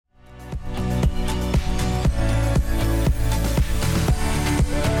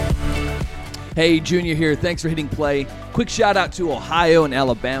Hey, Junior here. Thanks for hitting play. Quick shout out to Ohio and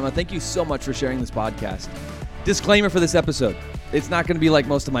Alabama. Thank you so much for sharing this podcast. Disclaimer for this episode. It's not going to be like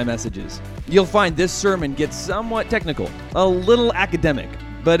most of my messages. You'll find this sermon gets somewhat technical, a little academic,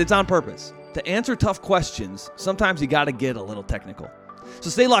 but it's on purpose. To answer tough questions, sometimes you got to get a little technical. So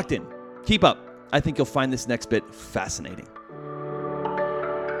stay locked in. Keep up. I think you'll find this next bit fascinating.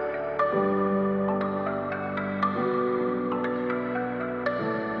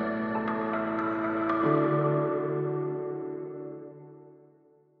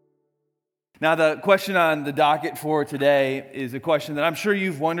 Now, the question on the docket for today is a question that I'm sure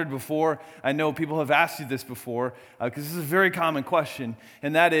you've wondered before. I know people have asked you this before, because this is a very common question,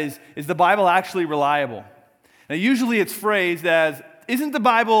 and that is the Bible actually reliable? Now, usually it's phrased as, isn't the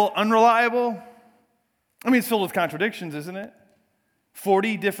Bible unreliable? I mean, it's filled with contradictions, isn't it?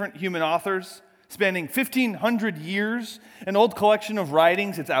 40 different human authors spanning 1,500 years, an old collection of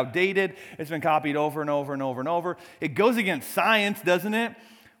writings. It's outdated. It's been copied over and over and over and over. It goes against science, doesn't it?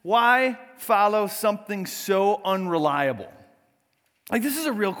 Why follow something so unreliable? Like, this is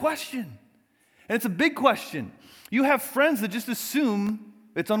a real question. And it's a big question. You have friends that just assume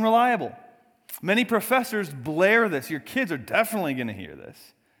it's unreliable. Many professors blare this. Your kids are definitely going to hear this.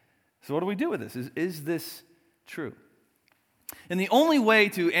 So what do we do with this? Is this true? And the only way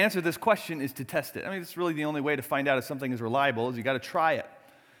to answer this question is to test it. I mean, it's really the only way to find out if something is reliable is you got to try it.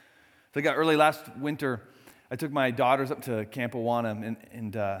 So I got early last winter, I took my daughters up to Camp Awana,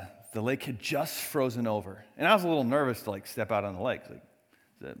 and the lake had just frozen over. And I was a little nervous to step out on the lake. Like,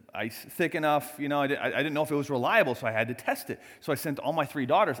 is the ice thick enough? You know, I didn't know if it was reliable, so I had to test it. So I sent all my 3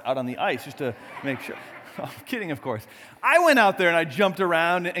 daughters out on the ice just to make sure. I'm kidding, of course. I went out there and I jumped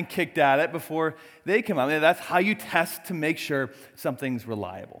around and kicked at it before they came out. I mean, that's how you test to make sure something's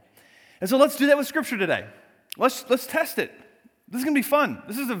reliable. And so let's do that with Scripture today. Let's test it. This is going to be fun.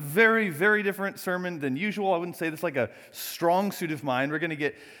 This is a very, very different sermon than usual. I wouldn't say this is like a strong suit of mine. We're going to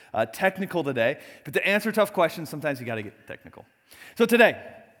get technical today. But to answer tough questions, sometimes you got to get technical. So today,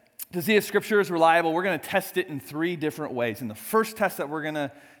 to see if Scripture is reliable, we're going to test it in 3 different ways. And the first test that we're going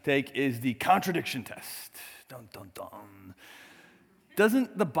to take is the contradiction test. Dun, dun, dun.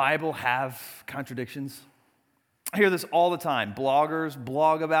 Doesn't the Bible have contradictions? I hear this all the time. Bloggers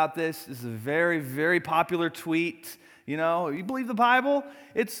blog about this. This is a very, very popular tweet. You know, you believe the Bible?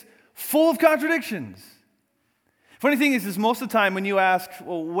 It's full of contradictions. Funny thing is most of the time when you ask,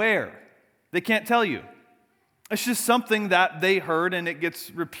 well, where? They can't tell you. It's just something that they heard and it gets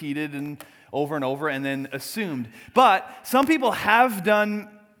repeated and over and then assumed. But some people have done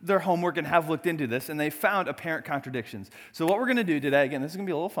their homework and have looked into this, and they found apparent contradictions. So what we're going to do today, again, this is going to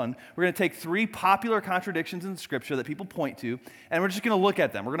be a little fun. We're going to take 3 popular contradictions in Scripture that people point to, and we're just going to look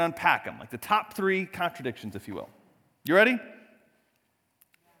at them. We're going to unpack them, like the top 3 contradictions, if you will. You ready?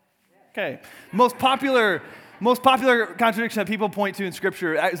 Okay. Most popular contradiction that people point to in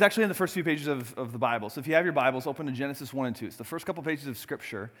Scripture is actually in the first few pages of the Bible. So if you have your Bibles, open to Genesis 1 and 2. It's the first couple pages of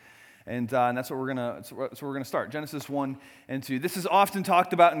Scripture, and that's what we're gonna start. Genesis 1 and 2. This is often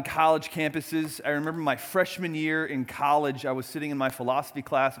talked about in college campuses. I remember my freshman year in college, I was sitting in my philosophy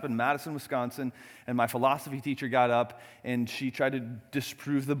class up in Madison, Wisconsin, and my philosophy teacher got up and she tried to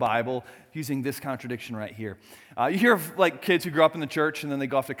disprove the Bible using this contradiction right here. You hear of kids who grow up in the church and then they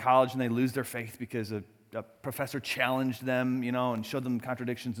go off to college and they lose their faith because a professor challenged them, and showed them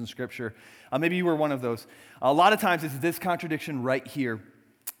contradictions in Scripture. Maybe you were one of those. A lot of times it's this contradiction right here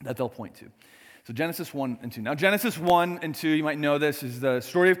that they'll point to. So Genesis 1 and 2. Now Genesis 1 and 2, you might know this, is the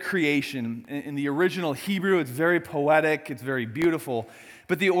story of creation. In the original Hebrew, it's very poetic, it's very beautiful.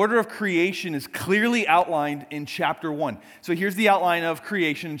 But the order of creation is clearly outlined in chapter 1. So here's the outline of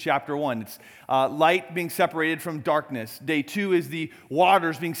creation in chapter 1. It's light being separated from darkness. Day 2 is the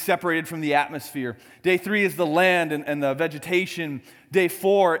waters being separated from the atmosphere. Day 3 is the land and the vegetation. Day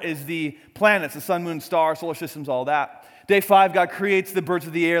 4 is the planets, the sun, moon, stars, solar systems, all that. Day 5, God creates the birds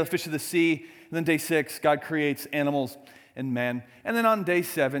of the air, the fish of the sea. And then day 6, God creates animals and man. And then on day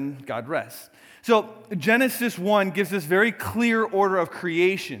 7, God rests. So Genesis 1 gives this very clear order of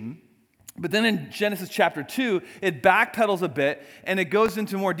creation. But then in Genesis chapter 2, it backpedals a bit and it goes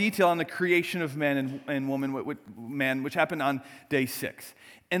into more detail on the creation of man and woman, which happened on day 6.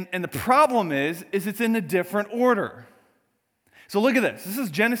 And the problem is it's in a different order. So look at this. This is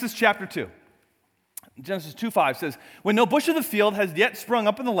Genesis chapter 2. Genesis 2:5 says, when no bush of the field has yet sprung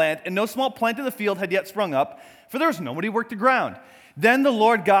up in the land, and no small plant of the field had yet sprung up, for there was nobody who worked the ground. Then the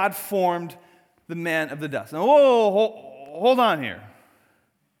Lord God formed the man of the dust. Now, hold on here.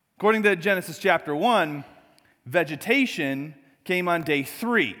 According to Genesis chapter 1, vegetation came on day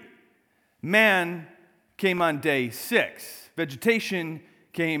 3. Man came on day 6. Vegetation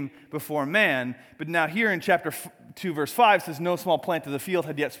came before man. But now here in chapter 2, verse 5 says, no small plant of the field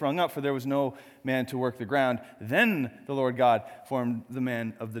had yet sprung up, for there was no man to work the ground. Then the Lord God formed the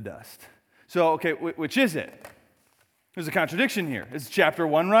man of the dust. So, okay, which is it? There's a contradiction here. Is chapter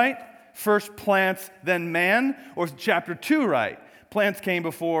 1 right? First plants, then man? Or is chapter 2 right? Plants came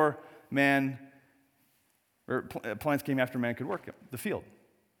before man, or plants came after man could work the field.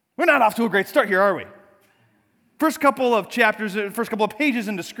 We're not off to a great start here, are we? First couple of chapters, first couple of pages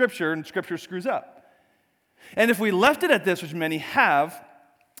into Scripture, and Scripture screws up. And if we left it at this, which many have,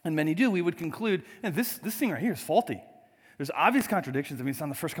 and many do, we would conclude, this thing right here is faulty. There's obvious contradictions. I mean, it's on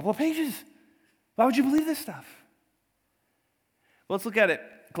the first couple of pages. Why would you believe this stuff? Well, let's look at it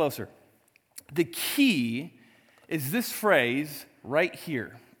closer. The key is this phrase right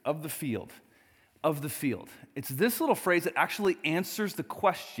here, of the field. Of the field. It's this little phrase that actually answers the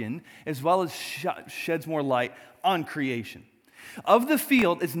question as well as sheds more light on creation. Of the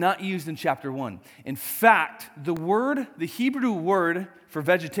field is not used in chapter 1. In fact, the Hebrew word for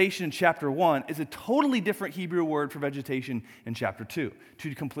vegetation in chapter 1 is a totally different Hebrew word for vegetation in chapter 2.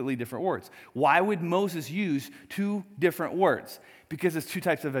 Two completely different words. Why would Moses use two different words? Because it's two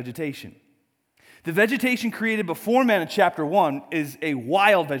types of vegetation. The vegetation created before man in chapter 1 is a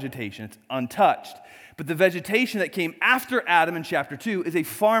wild vegetation. It's untouched. But the vegetation that came after Adam in chapter 2 is a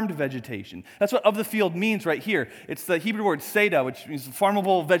farmed vegetation. That's what of the field means right here. It's the Hebrew word seda, which means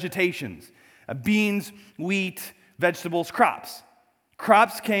farmable vegetations. Beans, wheat, vegetables, crops.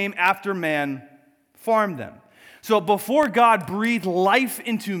 Crops came after man farmed them. So before God breathed life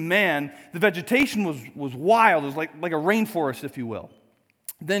into man, the vegetation was wild. It was like a rainforest, if you will.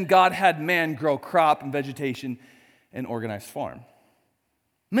 Then God had man grow crop and vegetation and organized farm.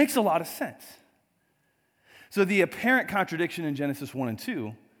 Makes a lot of sense. So the apparent contradiction in Genesis 1 and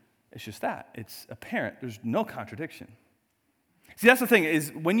 2 is just that. It's apparent. There's no contradiction. See, that's the thing,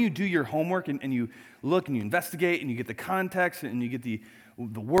 is when you do your homework and you look and you investigate and you get the context and you get the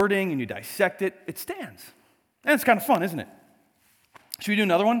wording and you dissect it, it stands. And it's kind of fun, isn't it? Should we do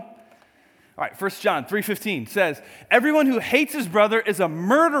another one? All right, 1 John 3:15 says, everyone who hates his brother is a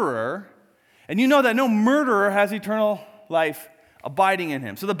murderer, and you know that no murderer has eternal life abiding in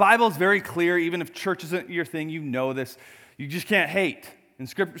him. So the Bible is very clear. Even if church isn't your thing, you know this. You just can't hate. And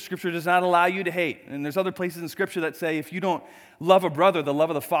Scripture does not allow you to hate. And there's other places in Scripture that say if you don't love a brother, the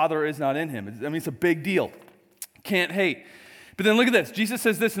love of the Father is not in him. I mean, it's a big deal. Can't hate. But then look at this. Jesus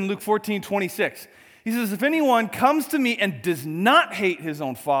says this in Luke 14:26. He says, if anyone comes to me and does not hate his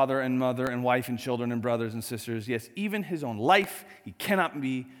own father and mother and wife and children and brothers and sisters, yes, even his own life, he cannot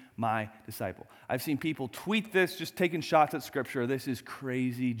be my disciple. I've seen people tweet this, just taking shots at Scripture. This is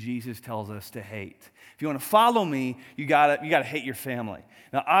crazy. Jesus tells us to hate. If you want to follow me, you gotta hate your family.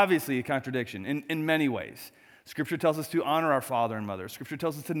 Now, obviously, a contradiction in many ways. Scripture tells us to honor our father and mother. Scripture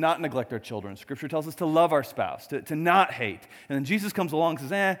tells us to not neglect our children. Scripture tells us to love our spouse, to not hate. And then Jesus comes along and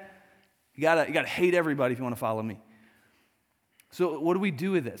says, you gotta hate everybody if you want to follow me. So what do we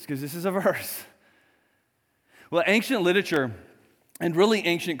do with this? Because this is a verse. Well, ancient literature and really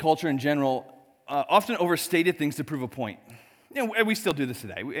ancient culture in general often overstated things to prove a point. You know, we still do this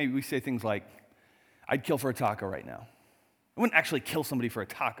today. We say things like, I'd kill for a taco right now. I wouldn't actually kill somebody for a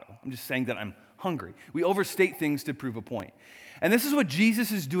taco. I'm just saying that I'm hungry. We overstate things to prove a point. And this is what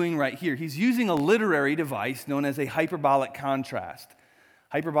Jesus is doing right here. He's using a literary device known as a hyperbolic contrast.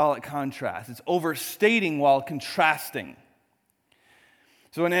 Hyperbolic contrast. It's overstating while contrasting.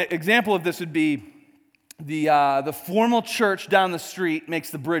 So an example of this would be the formal church down the street makes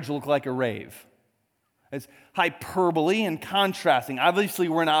the bridge look like a rave. It's hyperbole and contrasting. Obviously,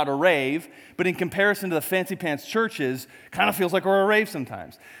 we're not a rave, but in comparison to the fancy pants churches, kind of feels like we're a rave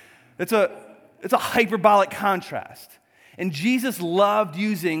sometimes. It's a hyperbolic contrast. And Jesus loved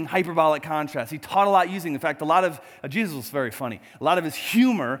using hyperbolic contrast. He taught a lot using, in fact, Jesus was very funny. A lot of his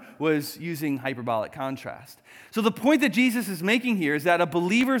humor was using hyperbolic contrast. So the point that Jesus is making here is that a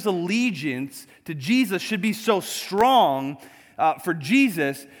believer's allegiance to Jesus should be so strong for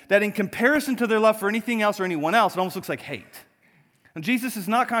Jesus that in comparison to their love for anything else or anyone else, it almost looks like hate. And Jesus is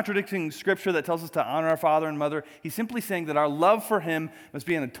not contradicting Scripture that tells us to honor our father and mother. He's simply saying that our love for him must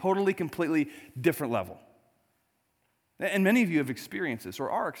be on a totally, completely different level. And many of you have experienced this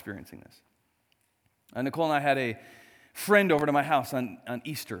or are experiencing this. Nicole and I had a friend over to my house on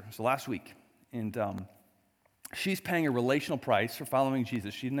Easter, so last week. And she's paying a relational price for following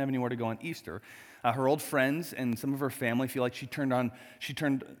Jesus. She didn't have anywhere to go on Easter. Her old friends and some of her family feel like she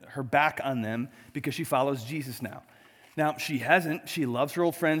turned her back on them because she follows Jesus now. Now, she hasn't. She loves her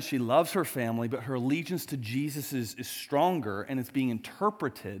old friends. She loves her family, but her allegiance to Jesus is stronger, and it's being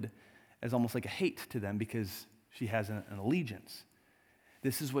interpreted as almost like a hate to them because she has an allegiance.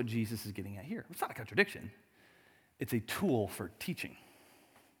 This is what Jesus is getting at here. It's not a contradiction. It's a tool for teaching.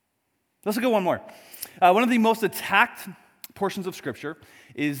 Let's look at one more. One of the most attacked portions of Scripture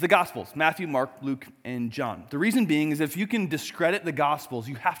is the Gospels, Matthew, Mark, Luke, and John. The reason being is if you can discredit the Gospels,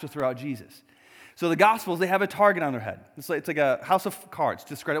 you have to throw out Jesus. So the Gospels, they have a target on their head. It's like a house of cards.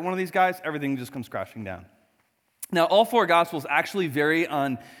 Discredit one of these guys, everything just comes crashing down. Now, all four Gospels actually vary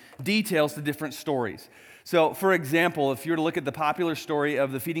on details to different stories. So, for example, if you were to look at the popular story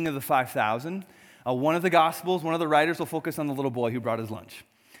of the feeding of the 5,000, one of the Gospels, one of the writers will focus on the little boy who brought his lunch.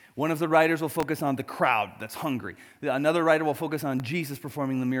 One of the writers will focus on the crowd that's hungry. Another writer will focus on Jesus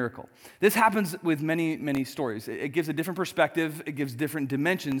performing the miracle. This happens with many, many stories. It gives a different perspective. It gives different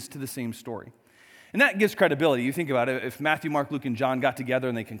dimensions to the same story. And that gives credibility. You think about it, if Matthew, Mark, Luke, and John got together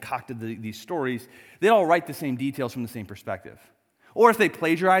and they concocted these stories, they'd all write the same details from the same perspective. Or if they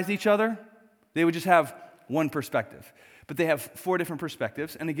plagiarized each other, they would just have one perspective. But they have four different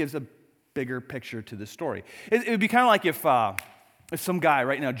perspectives, and it gives a bigger picture to the story. It would be kind of like if some guy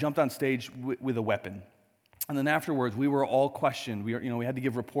right now jumped on stage with a weapon, and then afterwards we were all questioned. We had to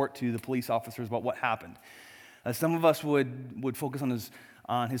give report to the police officers about what happened. Some of us would focus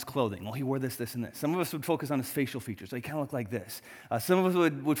on his clothing. Well, he wore this, this, and this. Some of us would focus on his facial features. So he kind of looked like this. Some of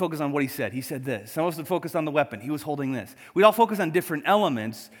us would focus on what he said. He said this. Some of us would focus on the weapon. He was holding this. We'd all focus on different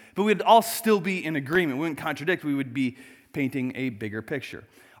elements, but we'd all still be in agreement. We wouldn't contradict. We would be painting a bigger picture.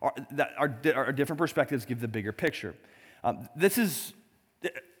 Our different perspectives give the bigger picture. This is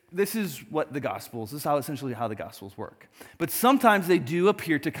what the Gospels, this is essentially how the Gospels work. But sometimes they do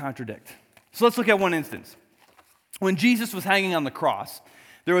appear to contradict. So let's look at one instance. When Jesus was hanging on the cross,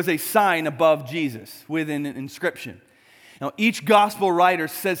 there was a sign above Jesus with an inscription. Now, each Gospel writer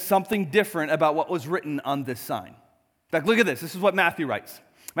says something different about what was written on this sign. In fact, look at this. This is what Matthew writes.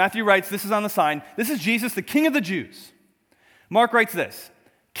 Matthew writes, this is on the sign. This is Jesus, the King of the Jews. Mark writes this,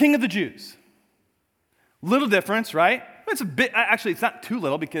 King of the Jews. Little difference, right? It's a bit, actually, it's not too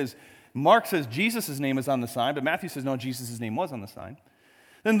little because Mark says Jesus' name is on the sign, but Matthew says, no, Jesus' name was on the sign.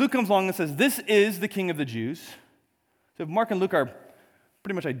 Then Luke comes along and says, this is the King of the Jews. So if Mark and Luke are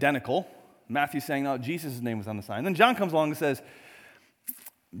pretty much identical, Matthew's saying, no, Jesus' name was on the sign. Then John comes along and says,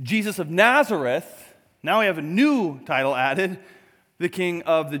 Jesus of Nazareth. Now we have a new title added, the King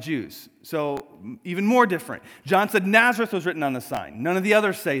of the Jews. So even more different. John said Nazareth was written on the sign. None of the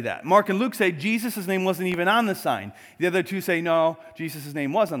others say that. Mark and Luke say Jesus' name wasn't even on the sign. The other two say no, Jesus'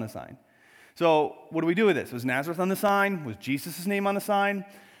 name was on the sign. So what do we do with this? Was Nazareth on the sign? Was Jesus' name on the sign?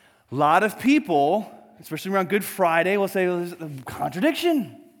 A lot of people, especially around Good Friday, will say, well, there's a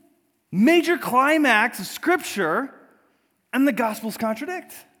contradiction. Major climax of Scripture, and the Gospels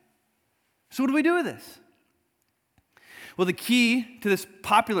contradict. So what do we do with this? Well, the key to this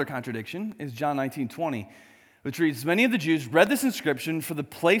popular contradiction is John 19:20, which reads, many of the Jews read this inscription, for the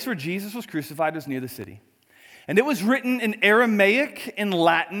place where Jesus was crucified was near the city. And it was written in Aramaic, in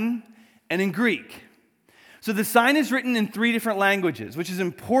Latin, and in Greek. So the sign is written in three different languages, which is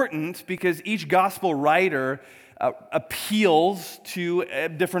important because each gospel writer appeals to a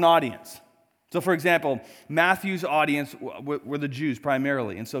different audience. So for example, Matthew's audience were the Jews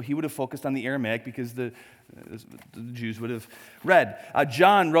primarily, and so he would have focused on the Aramaic because the Jews would have read.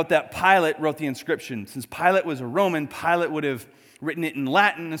 John wrote Pilate wrote the inscription. Since Pilate was a Roman, Pilate would have written it in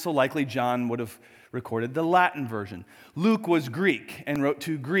Latin, and so likely John would have recorded the Latin version. Luke was Greek and wrote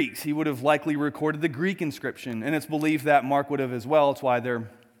to Greeks. He would have likely recorded the Greek inscription, and it's believed that Mark would have as well. It's why their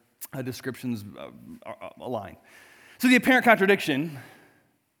descriptions align. So the apparent contradiction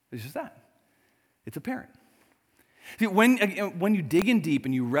is just that. It's apparent. See, when you dig in deep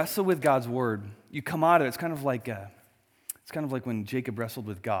and you wrestle with God's word, you come out of it. It's kind of like when Jacob wrestled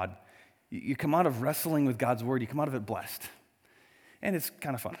with God. You come out of wrestling with God's word. You come out of it blessed, and it's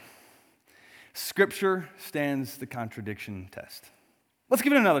kind of fun. Scripture stands the contradiction test. Let's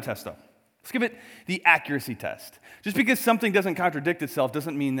give it another test, though. Let's give it the accuracy test. Just because something doesn't contradict itself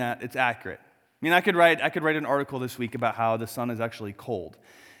doesn't mean that it's accurate. I mean, I could write an article this week about how the sun is actually cold.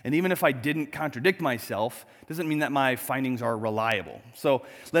 And even if I didn't contradict myself, doesn't mean that my findings are reliable. So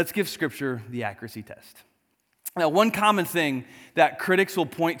let's give Scripture the accuracy test. Now, one common thing that critics will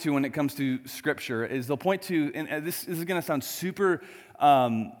point to when it comes to Scripture is they'll point to, and this is going to sound super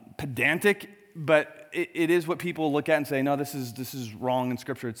pedantic, but it is what people look at and say, no, this is wrong in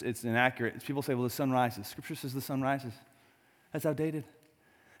Scripture, it's inaccurate. It's people say, well, the sun rises. Scripture says the sun rises. That's outdated.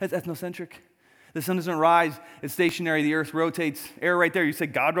 That's ethnocentric. The sun doesn't rise, it's stationary, the earth rotates. Error right there. You say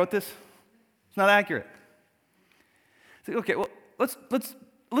God wrote this? It's not accurate. Say, okay, well,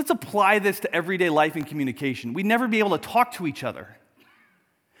 let's apply this to everyday life and communication. We'd never be able to talk to each other.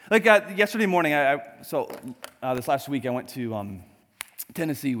 Like yesterday morning, this last week, I went to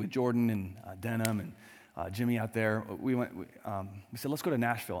Tennessee with Jordan and Denham and Jimmy out there. We said, let's go to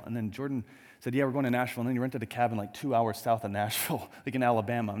Nashville. And then Jordan said, yeah, we're going to Nashville. And then he rented a cabin like 2 hours south of Nashville, like in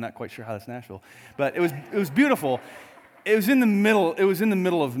Alabama. I'm not quite sure how that's Nashville. But it was beautiful. It was in the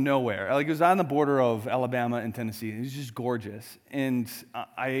middle of nowhere. Like it was on the border of Alabama and Tennessee. It was just gorgeous. And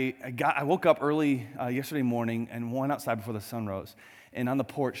I woke up early yesterday morning and went outside before the sun rose. And on the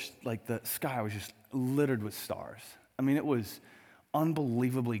porch, like the sky was just littered with stars. I mean, it was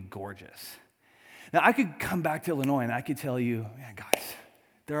unbelievably gorgeous. Now, I could come back to Illinois and I could tell you, man, guys,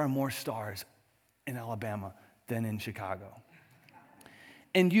 there are more stars in Alabama than in Chicago.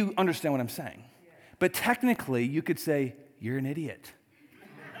 And you understand what I'm saying. But technically, you could say, you're an idiot.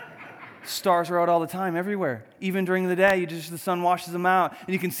 Stars are out all the time, everywhere. Even during the day, the sun washes them out. And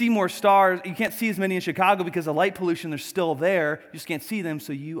you can see more stars. You can't see as many in Chicago because of light pollution. They're still there. You just can't see them,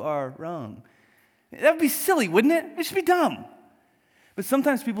 so you are wrong. That would be silly, wouldn't it? It should be dumb. But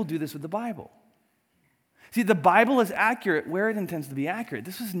sometimes people do this with the Bible. See, the Bible is accurate where it intends to be accurate.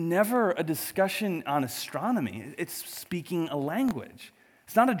 This was never a discussion on astronomy. It's speaking a language.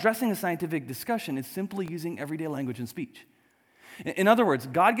 It's not addressing a scientific discussion. It's simply using everyday language and speech. In other words,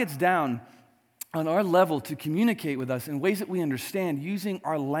 God gets down on our level to communicate with us in ways that we understand using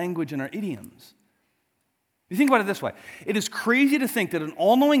our language and our idioms. You think about it this way. It is crazy to think that an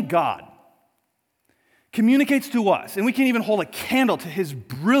all-knowing God communicates to us, and we can't even hold a candle to his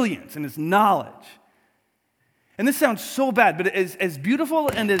brilliance and his knowledge. And this sounds so bad, but as beautiful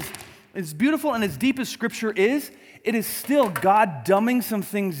and as deep as Scripture is, it is still God dumbing some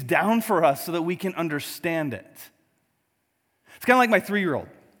things down for us so that we can understand it. It's kind of like my 3-year-old.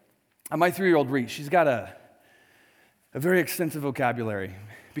 My 3-year-old Reese, she's got a very extensive vocabulary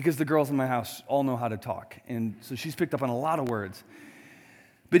because the girls in my house all know how to talk. And so she's picked up on a lot of words.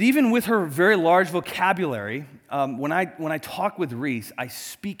 But even with her very large vocabulary, when I talk with Reese, I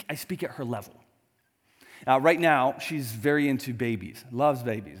speak at her level. Right now, she's very into babies, loves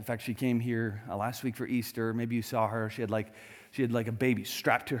babies. In fact, she came here last week for Easter. Maybe you saw her. She had like a baby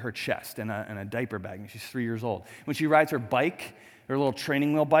strapped to her chest and a diaper bag, and she's 3 years old. When she rides her bike, her little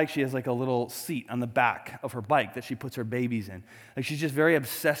training wheel bike, she has like a little seat on the back of her bike that she puts her babies in. Like she's just very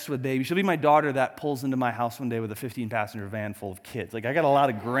obsessed with babies. She'll be my daughter that pulls into my house one day with a 15-passenger van full of kids. Like I got a lot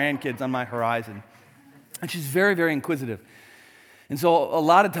of grandkids on my horizon. And she's very, very inquisitive. And so a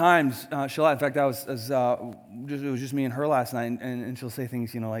lot of times, she'll, in fact, it was just me and her last night, and she'll say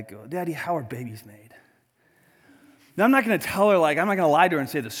things, like, Daddy, how are babies made? Now, I'm not going to tell her, I'm not going to lie to her and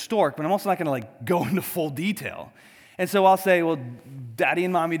say the stork, but I'm also not going to, go into full detail. And so I'll say, well, Daddy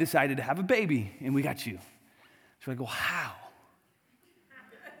and Mommy decided to have a baby, and we got you. She's like, well, how?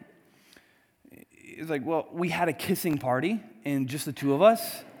 It's like, well, we had a kissing party, and just the two of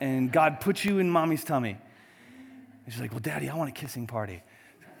us, and God put you in Mommy's tummy. And she's like, well, Daddy, I want a kissing party.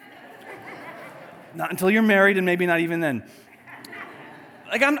 Not until you're married, and maybe not even then.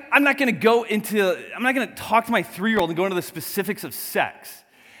 I'm not going to talk to my 3-year-old and go into the specifics of sex.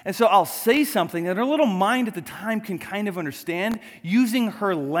 And so I'll say something that her little mind at the time can kind of understand using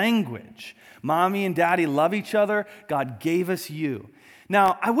her language. Mommy and Daddy love each other. God gave us you.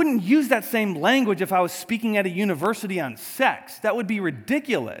 Now, I wouldn't use that same language if I was speaking at a university on sex. That would be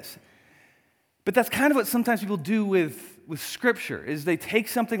ridiculous. But that's kind of what sometimes people do with Scripture, is they take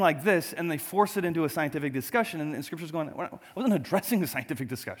something like this and they force it into a scientific discussion, and Scripture's going, I wasn't addressing the scientific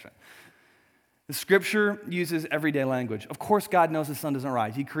discussion. The Scripture uses everyday language. Of course, God knows the sun doesn't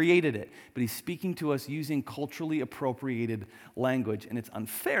rise. He created it, but he's speaking to us using culturally appropriated language, and it's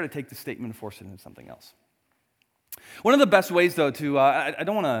unfair to take the statement and force it into something else. One of the best ways, though, to I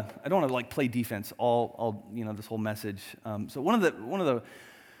don't want to play defense all this whole message. So one of the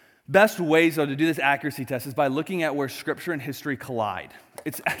best ways, though, to do this accuracy test is by looking at where Scripture and history collide.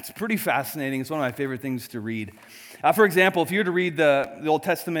 It's pretty fascinating. It's one of my favorite things to read. For example, if you were to read the Old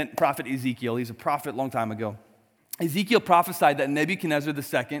Testament prophet Ezekiel, he's a prophet a long time ago. Ezekiel prophesied that Nebuchadnezzar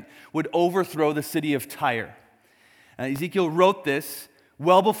II would overthrow the city of Tyre. Ezekiel wrote this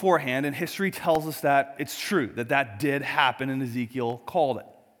well beforehand, and history tells us that it's true, that did happen, and Ezekiel called it.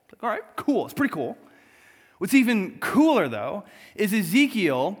 All right, cool. It's pretty cool. What's even cooler, though, is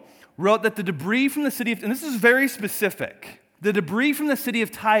Ezekiel wrote that the debris from the city of, and this is very specific, the debris from the city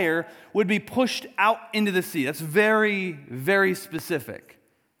of Tyre would be pushed out into the sea. That's very, very specific.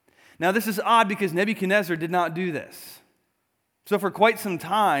 Now, this is odd because Nebuchadnezzar did not do this. So for quite some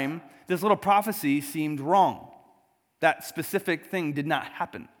time, this little prophecy seemed wrong. That specific thing did not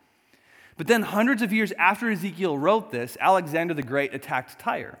happen. But then hundreds of years after Ezekiel wrote this, Alexander the Great attacked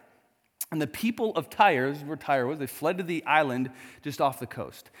Tyre. And the people of Tyre, this is where Tyre was, they fled to the island just off the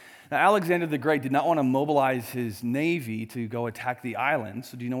coast. Now, Alexander the Great did not want to mobilize his navy to go attack the island,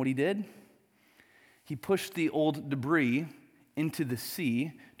 so do you know what he did? He pushed the old debris into the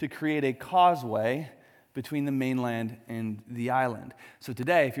sea to create a causeway between the mainland and the island. So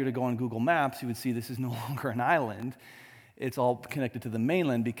today, if you were to go on Google Maps, you would see this is no longer an island. It's all connected to the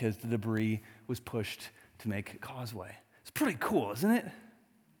mainland because the debris was pushed to make a causeway. It's pretty cool, isn't it?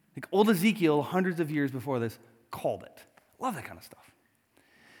 Like old Ezekiel, hundreds of years before this, called it. Love that kind of stuff.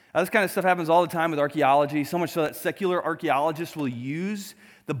 This kind of stuff happens all the time with archaeology, so much so that secular archaeologists will use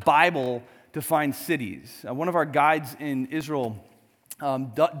the Bible to find cities. One of our guides in Israel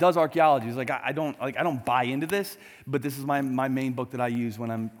does archaeology. He's like, I don't buy into this, but this is my main book that I use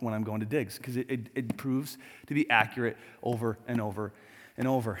when I'm going to digs, because it proves to be accurate over and over and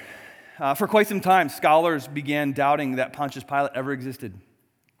over. For quite some time, scholars began doubting that Pontius Pilate ever existed.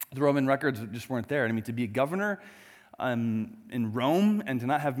 The Roman records just weren't there. I mean, to be a governor in Rome and to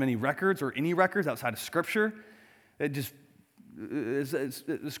not have many records or any records outside of Scripture, it's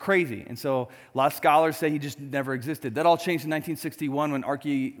crazy. And so a lot of scholars say he just never existed. That all changed in 1961 when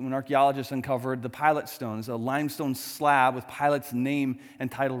archaeologists uncovered the Pilate stones, a limestone slab with Pilate's name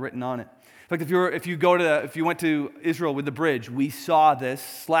and title written on it. In fact, if you went to Israel with the bridge, we saw this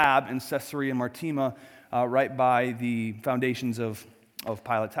slab in Caesarea Maritima right by the foundations of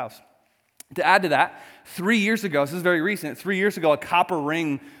Pilate's house. To add to that, 3 years ago, this is very recent, 3 years ago, a copper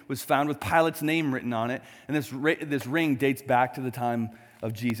ring was found with Pilate's name written on it, and this ring dates back to the time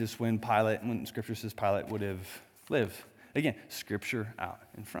of Jesus when Scripture says Pilate would have lived. Again, Scripture out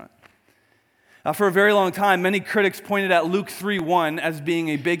in front. For a very long time, many critics pointed at Luke 3:1 as being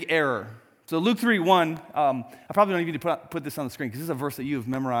a big error. So Luke 3:1, I probably don't even need to put this on the screen because this is a verse that you have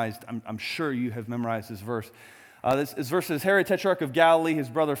memorized. I'm sure you have memorized this verse. This verse says, Herod, tetrarch of Galilee, his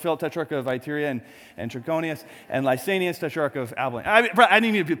brother Philip, tetrarch of Iturea and Trachonius, and Lysanias, tetrarch of Abilene. I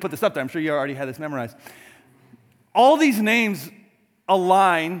didn't even put this up there. I'm sure you already had this memorized. All these names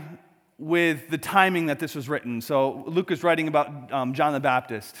align with the timing that this was written. So Luke is writing about John the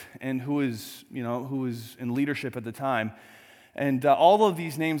Baptist, and who was in leadership at the time. And all of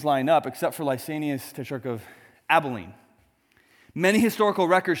these names line up, except for Lysanias, tetrarch of Abilene. Many historical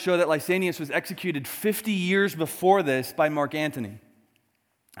records show that Lysanias was executed 50 years before this by Mark Antony.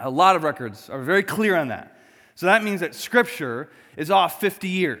 A lot of records are very clear on that. So that means that Scripture is off 50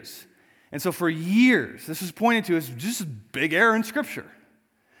 years. And so for years, this was pointed to as just a big error in Scripture.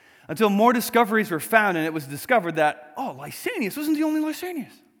 Until more discoveries were found, and it was discovered that, Lysanias wasn't the only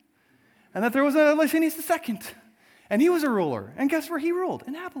Lysanias. And that there was a Lysanias II. And he was a ruler. And guess where he ruled?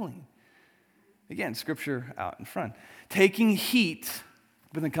 In Abilene. Again, Scripture out in front. Taking heat,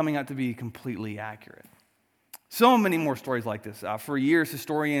 but then coming out to be completely accurate. So many more stories like this. For years,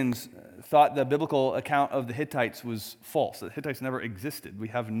 historians thought the biblical account of the Hittites was false. The Hittites never existed. We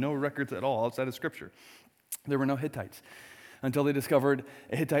have no records at all outside of Scripture. There were no Hittites until they discovered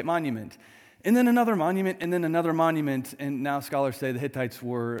a Hittite monument. And then another monument, and then another monument, and now scholars say the Hittites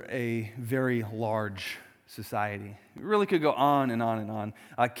were a very large society. It really could go on and on and on.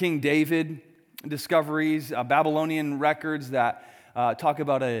 King David discoveries, Babylonian records that talk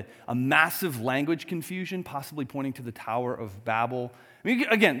about a massive language confusion, possibly pointing to the Tower of Babel. I mean,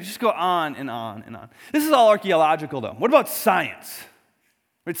 again, just go on and on and on. This is all archaeological, though. What about science?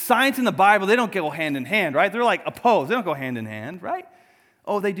 Right? Science and the Bible, they don't go hand in hand, right? They're like opposed. They don't go hand in hand, right?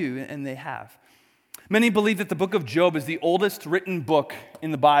 Oh, they do, and they have. Many believe that the book of Job is the oldest written book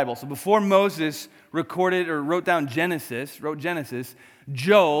in the Bible. So before Moses wrote down Genesis,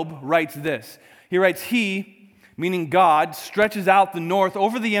 Job writes this. He writes, he, meaning God, stretches out the north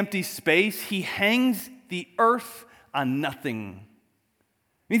over the empty space. He hangs the earth on nothing.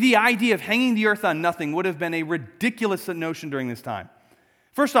 I mean, the idea of hanging the earth on nothing would have been a ridiculous notion during this time.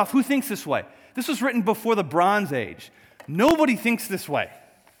 First off, who thinks this way? This was written before the Bronze Age. Nobody thinks this way.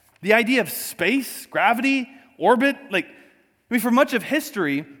 The idea of space, gravity, orbit, for much of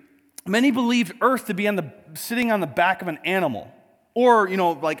history, many believed Earth to be sitting on the back of an animal, or,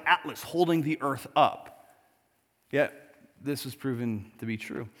 like Atlas holding the Earth up. Yet, this was proven to be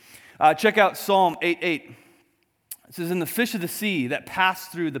true. Check out Psalm 8:8. It says, "In the fish of the sea that pass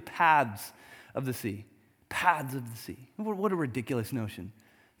through the paths of the sea." Paths of the sea. What a ridiculous notion.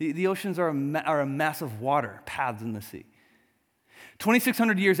 The oceans are a mass of water, paths in the sea.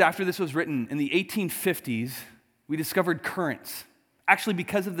 2,600 years after this was written, in the 1850s, we discovered currents. Actually,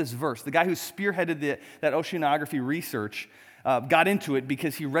 because of this verse, the guy who spearheaded that oceanography research got into it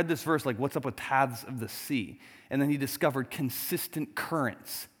because he read this verse, like, what's up with paths of the sea? And then he discovered consistent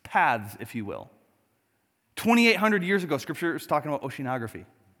currents, paths, if you will. 2,800 years ago, Scripture is talking about oceanography.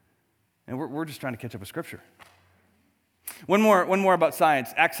 And we're just trying to catch up with Scripture. One more about science.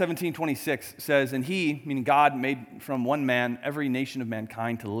 Acts 17:26 says, and he, meaning God, made from one man every nation of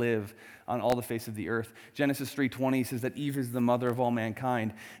mankind to live on all the face of the earth. Genesis 3:20 says that Eve is the mother of all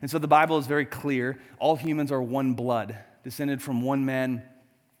mankind. And so the Bible is very clear. All humans are one blood, descended from one man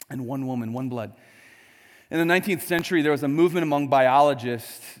and one woman, one blood. In the 19th century, there was a movement among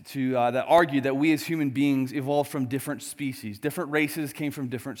biologists that argued that we as human beings evolved from different species. Different races came from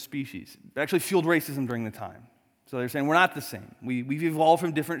different species. It actually fueled racism during the time. So they're saying we're not the same. We've evolved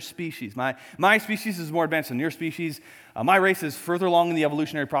from different species. My species is more advanced than your species. My race is further along in the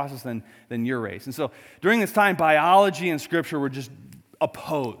evolutionary process than your race. And so during this time, biology and Scripture were just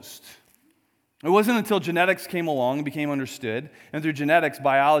opposed. It wasn't until genetics came along and became understood, and through genetics,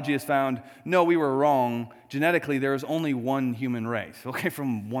 biology has found, no, we were wrong. Genetically, there is only one human race, okay,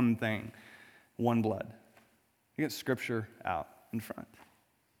 from one thing, one blood. You get Scripture out in front.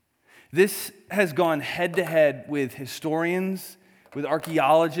 This has gone head-to-head with historians, with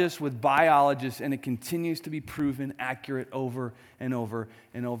archaeologists, with biologists, and it continues to be proven accurate over and over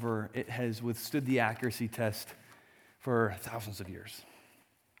and over. It has withstood the accuracy test for thousands of years.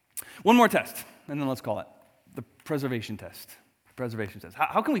 One more test, and then let's call it the preservation test. Preservation test.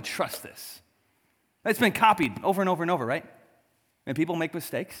 How can we trust this? It's been copied over and over and over, right? And people make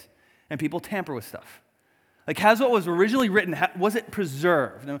mistakes, and people tamper with stuff. Like, has what was originally written, was it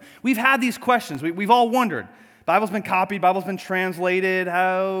preserved? Now, we've had these questions. We've all wondered. Bible's been copied. Bible's been translated.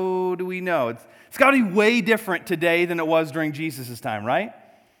 How do we know? It's got to be way different today than it was during Jesus' time, right?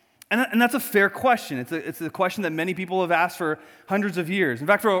 And that's a fair question. It's a question that many people have asked for hundreds of years. In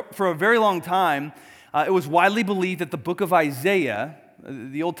fact, for a very long time, it was widely believed that the book of Isaiah,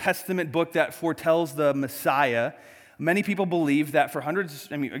 the Old Testament book that foretells the Messiah, many people believe that for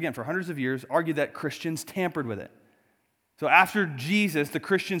hundreds of years, argued that Christians tampered with it. So after Jesus, the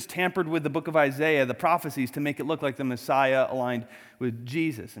Christians tampered with the book of Isaiah, the prophecies, to make it look like the Messiah aligned with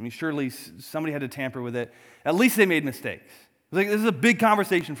Jesus. I mean, surely somebody had to tamper with it. At least they made mistakes. This is a big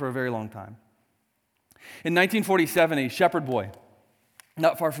conversation for a very long time. In 1947, a shepherd boy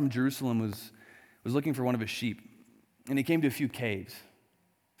not far from Jerusalem was looking for one of his sheep, and he came to a few caves.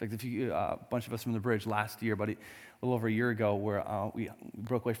 In fact, a bunch of us from the bridge last year, a little over a year ago, where we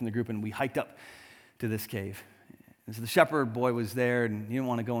broke away from the group and we hiked up to this cave. And so the shepherd boy was there, and he didn't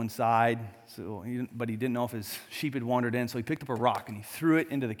want to go inside, but he didn't know if his sheep had wandered in, so he picked up a rock and he threw it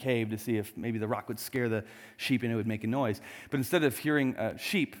into the cave to see if maybe the rock would scare the sheep and it would make a noise. But instead of hearing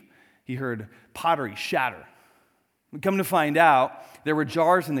sheep, he heard pottery shatter. We come to find out there were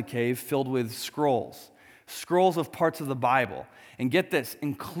jars in the cave filled with scrolls of parts of the Bible. And get this,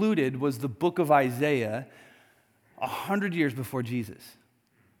 included was the book of Isaiah 100 years before Jesus.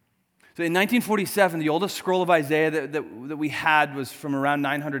 So in 1947, the oldest scroll of Isaiah that we had was from around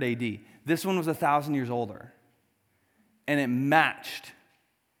 900 AD. This one was 1,000 years older. And it matched.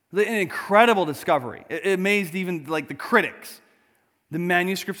 An incredible discovery. It amazed even like the critics. The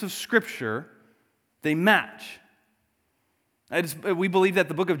manuscripts of Scripture, they match. We believe that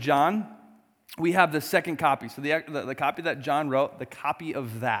the book of John, we have the second copy. So the copy that John wrote, the copy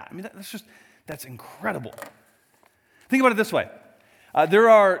of that. I mean, that's incredible. Think about it this way. There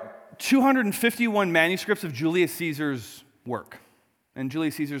are 251 manuscripts of Julius Caesar's work. And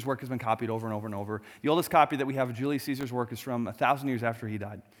Julius Caesar's work has been copied over and over and over. The oldest copy that we have of Julius Caesar's work is from 1,000 years after he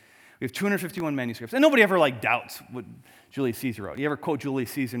died. We have 251 manuscripts. And nobody ever doubts what Julius Caesar wrote. You ever quote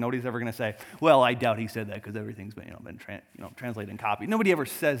Julius Caesar, nobody's ever going to say, well, I doubt he said that because everything's been, translated and copied. Nobody ever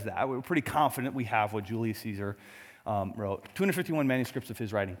says that. We're pretty confident we have what Julius Caesar wrote. 251 manuscripts of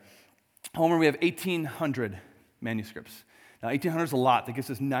his writing. Homer, we have 1,800 manuscripts. Now, 1,800 is a lot. That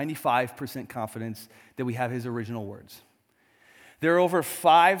gives us 95% confidence that we have his original words. There are over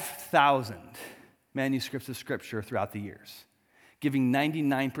 5,000 manuscripts of Scripture throughout the years, giving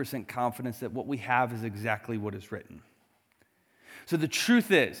 99% confidence that what we have is exactly what is written. So the truth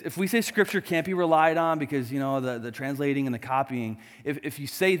is, if we say Scripture can't be relied on because, the translating and the copying, if you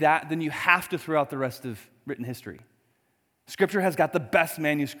say that, then you have to throw out the rest of written history. Scripture has got the best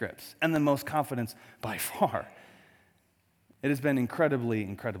manuscripts and the most confidence by far. It has been incredibly,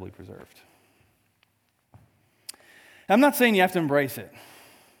 incredibly preserved. I'm not saying you have to embrace it.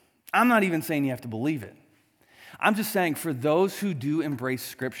 I'm not even saying you have to believe it. I'm just saying for those who do embrace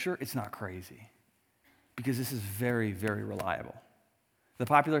Scripture, it's not crazy because this is very, very reliable. The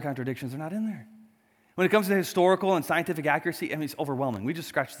popular contradictions are not in there. When it comes to historical and scientific accuracy, it's overwhelming. We just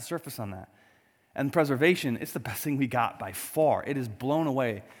scratched the surface on that. And preservation, it's the best thing we got by far. It has blown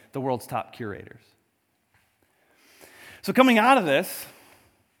away the world's top curators. So coming out of this,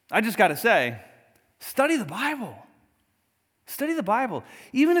 I just got to say, study the Bible. Study the Bible.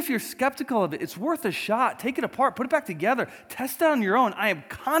 Even if you're skeptical of it, it's worth a shot. Take it apart, put it back together, test it on your own. I am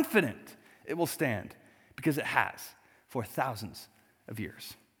confident it will stand because it has for thousands of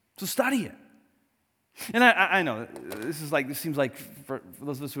years. So study it. And I know this seems like for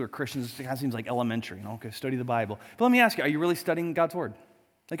those of us who are Christians, it kind of seems like elementary. Okay, study the Bible. But let me ask you, are you really studying God's Word?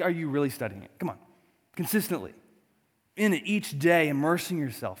 Like, are you really studying it? Come on, consistently, in it each day, immersing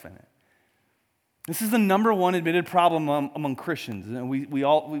yourself in it. This is the number one admitted problem among Christians. And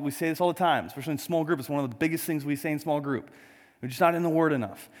we say this all the time, especially in small group. It's one of the biggest things we say in small group. We're just not in the Word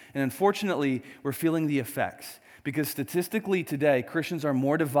enough. And unfortunately, we're feeling the effects. Because statistically today, Christians are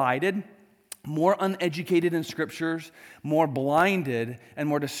more divided, more uneducated in scriptures, more blinded, and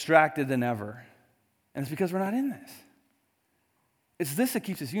more distracted than ever. And it's because we're not in this. It's this that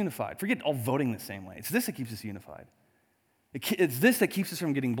keeps us unified. Forget all voting the same way. It's this that keeps us unified. It's this that keeps us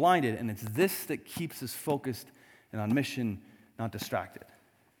from getting blinded, and it's this that keeps us focused and on mission, not distracted.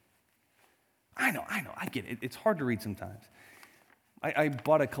 I know, I get it. It's hard to read sometimes. I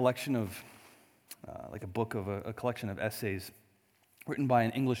bought a collection of, a collection of essays written by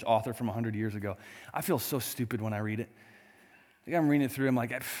an English author from 100 years ago. I feel so stupid when I read it. Like I'm reading it through, I'm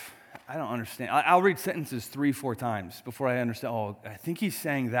like, I don't understand. I'll read sentences 3-4 times before I understand, I think he's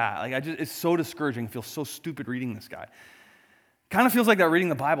saying that. It's so discouraging. I feel so stupid reading this guy. Kind of feels like that reading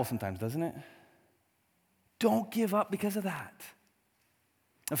the Bible sometimes, doesn't it? Don't give up because of that.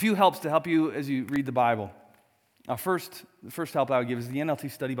 A few helps to help you as you read the Bible. The first help I would give is the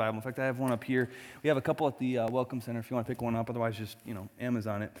NLT Study Bible. In fact, I have one up here. We have a couple at the Welcome Center if you want to pick one up. Otherwise, just,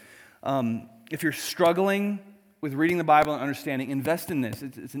 Amazon it. If you're struggling with reading the Bible and understanding, invest in this.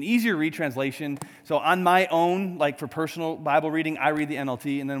 It's an easier read translation. So on my own, like for personal Bible reading, I read the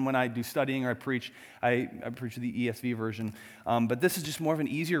NLT. And then when I do studying or I preach the ESV version. But this is just more of an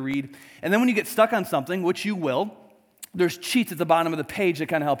easier read. And then when you get stuck on something, which you will, there's cheats at the bottom of the page that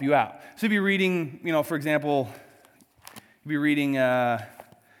kind of help you out. So if you're reading, for example, you'll be reading 2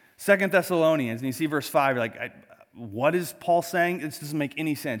 Thessalonians, and you see verse 5, you're like, what is Paul saying? This doesn't make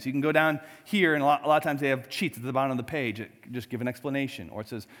any sense. You can go down here, and a lot of times they have cheats at the bottom of the page that just give an explanation. Or it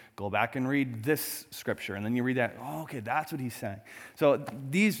says, go back and read this scripture, and then you read that. Oh, okay, that's what he's saying. So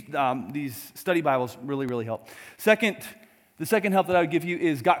these study Bibles really, really help. The second help that I would give you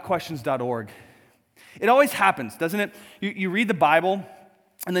is gotquestions.org. It always happens, doesn't it? You read the Bible,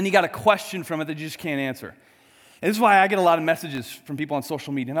 and then you got a question from it that you just can't answer. And this is why I get a lot of messages from people on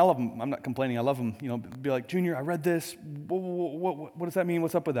social media, and I love them. I'm not complaining. I love them. Be like, Junior, I read this. What does that mean?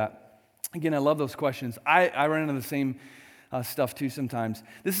 What's up with that? Again, I love those questions. I run into the same stuff too sometimes.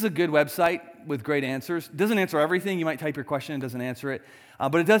 This is a good website with great answers. It doesn't answer everything. You might type your question, it doesn't answer it.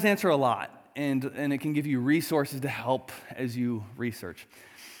 But it does answer a lot, and it can give you resources to help as you research.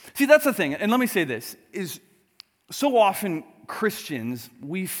 See, that's the thing, and let me say this, is so often Christians,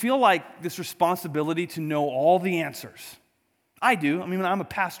 we feel like this responsibility to know all the answers. I do. I'm a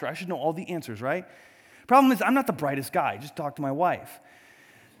pastor. I should know all the answers, right? Problem is, I'm not the brightest guy. Just talk to my wife.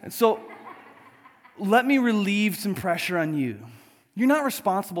 And so, let me relieve some pressure on you. You're not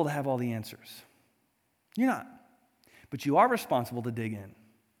responsible to have all the answers. You're not. But you are responsible to dig in.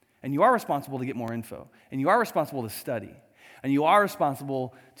 And you are responsible to get more info. And you are responsible to study. And you are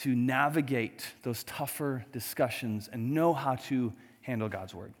responsible to navigate those tougher discussions and know how to handle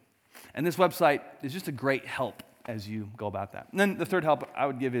God's Word. And this website is just a great help as you go about that. And then the third help I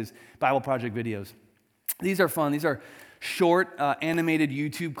would give is Bible Project videos. These are fun. These are short, animated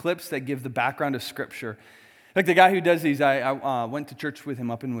YouTube clips that give the background of Scripture. Like the guy who does these, I went to church with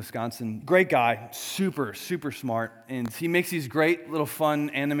him up in Wisconsin. Great guy, super, super smart. And he makes these great little fun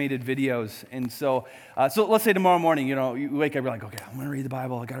animated videos. And so let's say tomorrow morning, you wake up, you're like, okay, I'm going to read the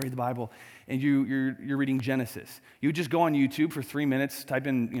Bible. I got to read the Bible. And you're reading Genesis. You just go on YouTube for 3 minutes, type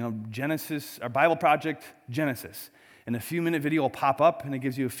in, Genesis, or Bible Project Genesis. And a few-minute video will pop up, and it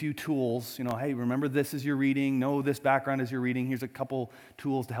gives you a few tools. Hey, remember this as you're reading. Know this background as you're reading. Here's a couple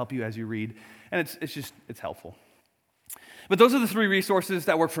tools to help you as you read. And it's helpful. But those are the 3 resources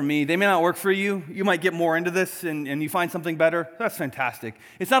that work for me. They may not work for you. You might get more into this, and you find something better. That's fantastic.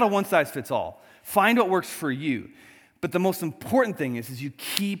 It's not a one-size-fits-all. Find what works for you. But the most important thing is you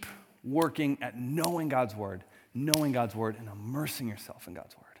keep working at knowing God's Word, and immersing yourself in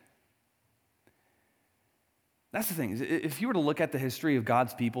God's Word. That's the thing. If you were to look at the history of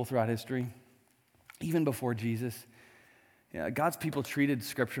God's people throughout history, even before Jesus, God's people treated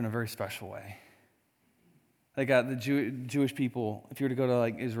Scripture in a very special way. Like the Jewish people, if you were to go to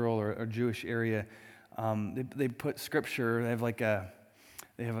like Israel or Jewish area, they put Scripture.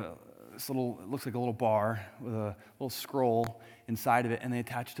 They have it looks like a little bar with a little scroll inside of it, and they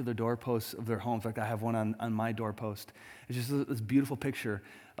attach it to the doorposts of their homes. Like I have one on my doorpost. It's just this beautiful picture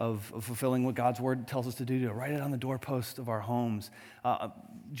of fulfilling what God's word tells us to do, to write it on the doorpost of our homes.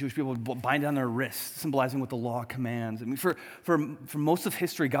 Jewish people would bind on their wrists, symbolizing what the law commands. I mean, for most of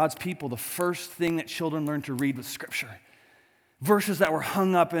history, God's people, the first thing that children learned to read was Scripture. Verses that were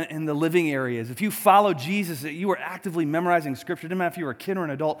hung up in the living areas. If you followed Jesus, you were actively memorizing Scripture. It didn't matter if you were a kid or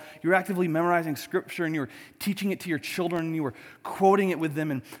an adult. You were actively memorizing Scripture, and you were teaching it to your children, and you were quoting it with them.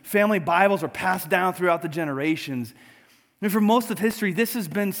 And family Bibles were passed down throughout the generations. And for most of history, this has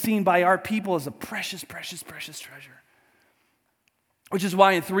been seen by our people as a precious, precious, precious treasure. Which is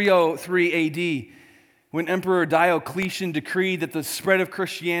why in 303 AD, when Emperor Diocletian decreed that the spread of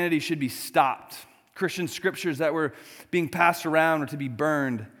Christianity should be stopped, Christian scriptures that were being passed around were to be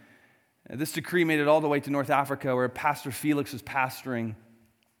burned. This decree made it all the way to North Africa, where Pastor Felix was pastoring.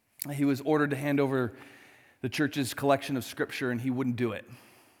 He was ordered to hand over the church's collection of scripture, and he wouldn't do it.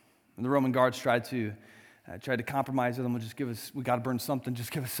 And the Roman guards tried to compromise with him. We got to burn something.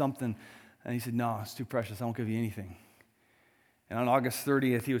 Just give us something. And he said, "No, it's too precious. I won't give you anything." And on August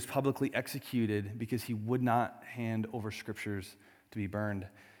 30th, he was publicly executed because he would not hand over scriptures to be burned.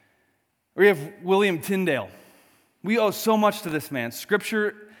 We have William Tyndale. We owe so much to this man.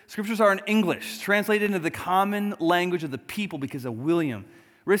 Scriptures are in English, translated into the common language of the people because of William.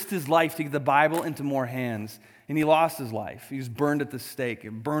 Risked his life to get the Bible into more hands, and he lost his life. He was burned at the stake,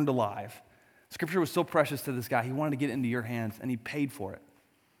 burned alive. Scripture was so precious to this guy, he wanted to get it into your hands, and he paid for it.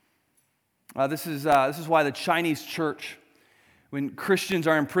 This is why the Chinese church, when Christians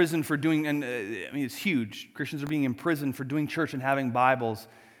are imprisoned for doing, it's huge. Christians are being imprisoned for doing church and having Bibles.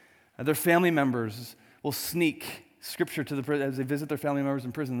 Their family members will sneak scripture to the prison. As they visit their family members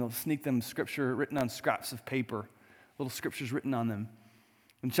in prison, they'll sneak them scripture written on scraps of paper, little scriptures written on them.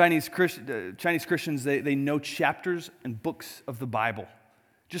 And Chinese Christians, they know chapters and books of the Bible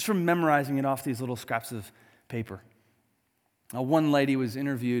just from memorizing it off these little scraps of paper. One lady was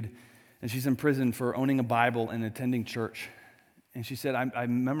interviewed, and she's in prison for owning a Bible and attending church. And she said, I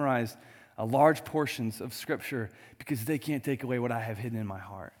memorized large portions of scripture because they can't take away what I have hidden in my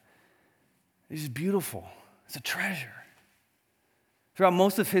heart. It's just beautiful. It's a treasure. Throughout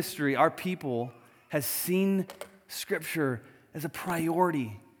most of history, our people has seen Scripture as a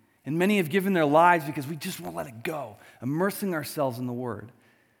priority. And many have given their lives because we just won't let it go, immersing ourselves in the Word.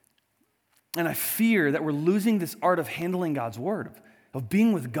 And I fear that we're losing this art of handling God's Word, of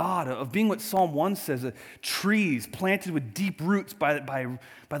being with God, of being what Psalm 1 says, trees planted with deep roots by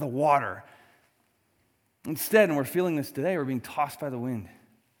the water. Instead, and we're feeling this today, we're being tossed by the wind.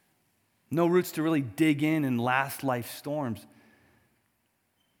 No roots to really dig in and last life storms.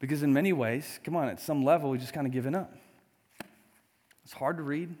 Because in many ways, at some level, we've just kind of given up. It's hard to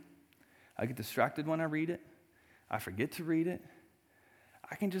read. I get distracted when I read it. I forget to read it.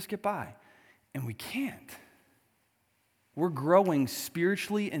 I can just get by. And we can't. We're growing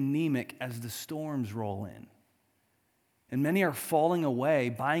spiritually anemic as the storms roll in. And many are falling away,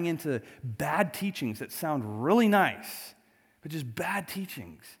 buying into bad teachings that sound really nice, but just bad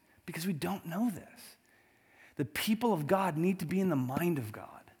teachings. Because we don't know this. The people of God need to be in the mind of God.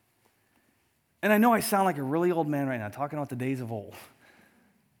 And I know I sound like a really old man right now, talking about the days of old.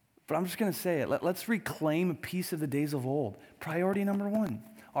 But I'm just going to say it. Let's reclaim a piece of the days of old. Priority number one.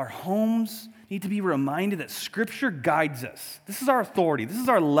 Our homes need to be reminded that Scripture guides us. This is our authority. This is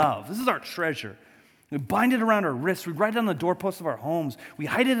our love. This is our treasure. We bind it around our wrists. We write it on the doorposts of our homes. We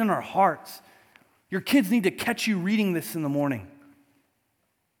hide it in our hearts. Your kids need to catch you reading this in the morning.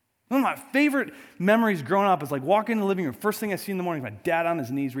 One of my favorite memories growing up is like walking in the living room. First thing I see in the morning is my dad on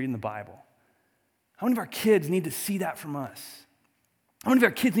his knees reading the Bible. How many of our kids need to see that from us? How many of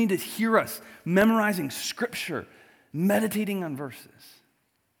our kids need to hear us memorizing Scripture, meditating on verses?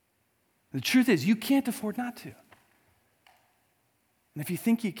 The truth is, you can't afford not to. And if you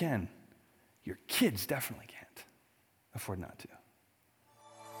think you can, your kids definitely can't afford not to.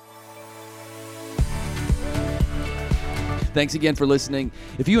 Thanks again for listening.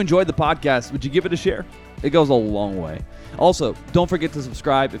 If you enjoyed the podcast, would you give it a share? It goes a long way. Also, don't forget to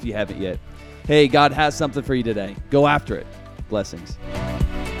subscribe if you haven't yet. Hey, God has something for you today. Go after it. Blessings.